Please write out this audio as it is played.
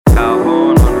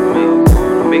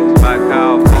mixed by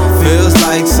Kyle. Feels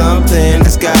like something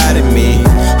that's guided me.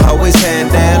 Always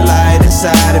had that light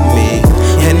inside of me,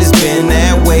 and it's been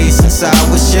that way since I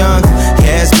was young.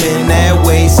 Yeah, it's been that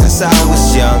way since I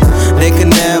was young. They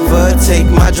could never take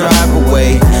my drive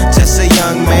away. Just a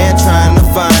young man trying to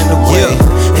find a way.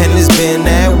 And it's been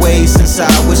that way since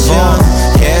I was young.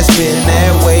 Yeah, it's been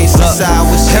that way since I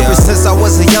was young. Ever since I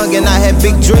was a youngin', I had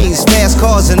big dreams, fast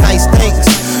cars and nice things.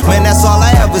 Man, that's all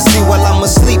I ever see while I'm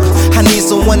asleep. I need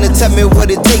someone to tell me what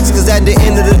it takes, cause at the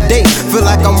end of the day, feel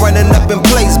like I'm running up in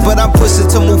place. But I'm pushing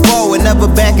to move forward, never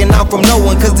backing out from no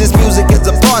one, cause this music is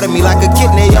a part of me, like a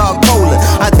kidney or cola.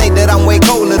 I think that I'm way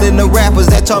colder than the rappers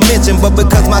that y'all mention, but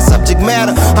because my subject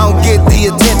matter, I don't get the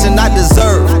attention I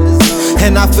deserve.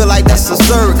 And I feel like that's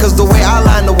absurd, cause the way I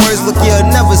line the words, look, you'll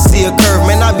never see a curve.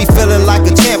 Man, I be feeling like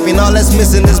a champion, all that's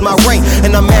missing is my ring.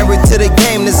 And I'm married to the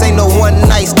game, this ain't no one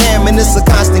night stand, man, it's a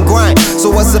constant grind.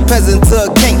 So what's a peasant to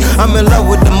a king? I'm in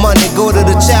love with the money, go to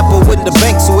the chapel with the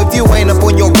bank. So if you ain't up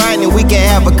on your grind, then we can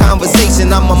have a conversation.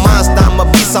 I'm a monster, I'm a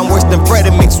beast, I'm worse than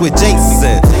Freddie mixed with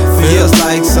Jason. Feels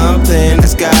like something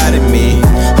that's guided me.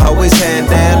 Always had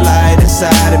that light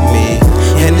inside of me,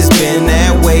 and it's been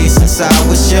that way since I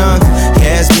was young.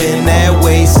 Yeah, it's been that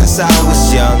way since I was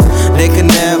young. They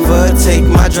could never take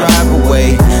my drive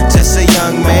away. Just a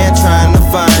young man trying to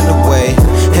find a way.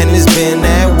 And it's been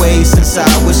that way since I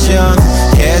was young.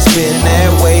 Yeah, it's been that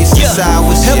way since I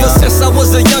was young. Ever since I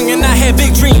was a young and I had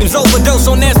big dreams, overdose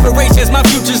on aspirations, my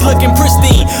future's looking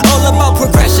pristine. All about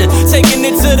progression, taking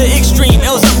it to the extreme.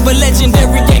 L's up for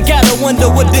legendary, ain't gotta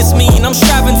wonder what this mean. I'm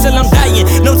striving till I'm dying,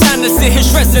 no time to sit here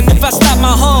stressing. If I stop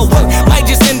my hard work, might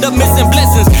just end up missing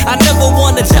blessings. I never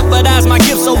wanna jeopardize my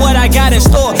gifts or what I got in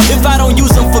store. If I don't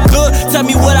use them for good, tell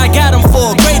me what I got them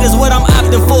for. Great is what I'm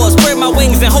opting for. Spread my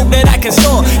wings and hope that I can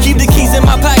soar. Keep the keys in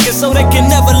my pocket so they can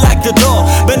never lock the door.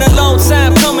 Been a long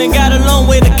time coming, got a long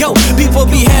way to go. People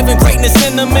be having greatness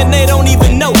in them and they don't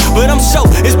even know. But I'm sure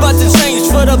it's about to change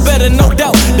for the better, no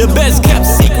doubt. The best kept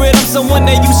secret, I'm someone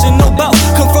that you should know about.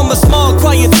 Come from a small,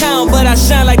 quiet town, but I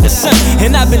shine like the sun.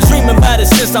 And I've been dreaming about it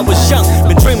since I was young.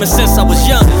 Been dreaming since I was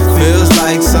young. Feels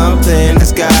like something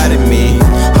that's guided me.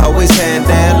 Always had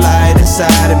that light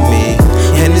inside of me,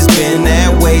 and it's been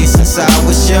that way since I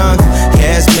was young.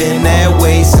 Yeah, it's been that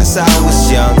way since I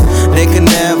was young. They could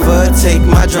never take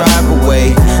my drive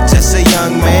away. Just a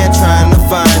young man trying to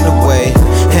find a way.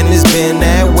 And it's been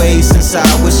that way since I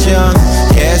was young.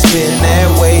 Yeah, it's been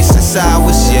that way since I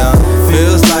was young.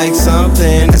 Feels like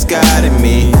something that's guided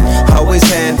me. Always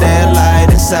had that light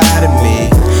inside of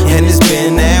me, and it's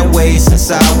been that way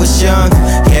since I was young.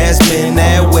 Yeah, it's been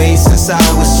that way since I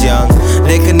was young.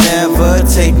 They could never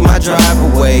take my drive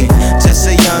away. Just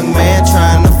a young man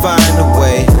trying to find a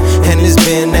way. And it's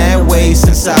been that way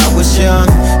since I was young.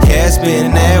 Yeah, it's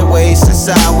been that way since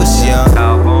I was young.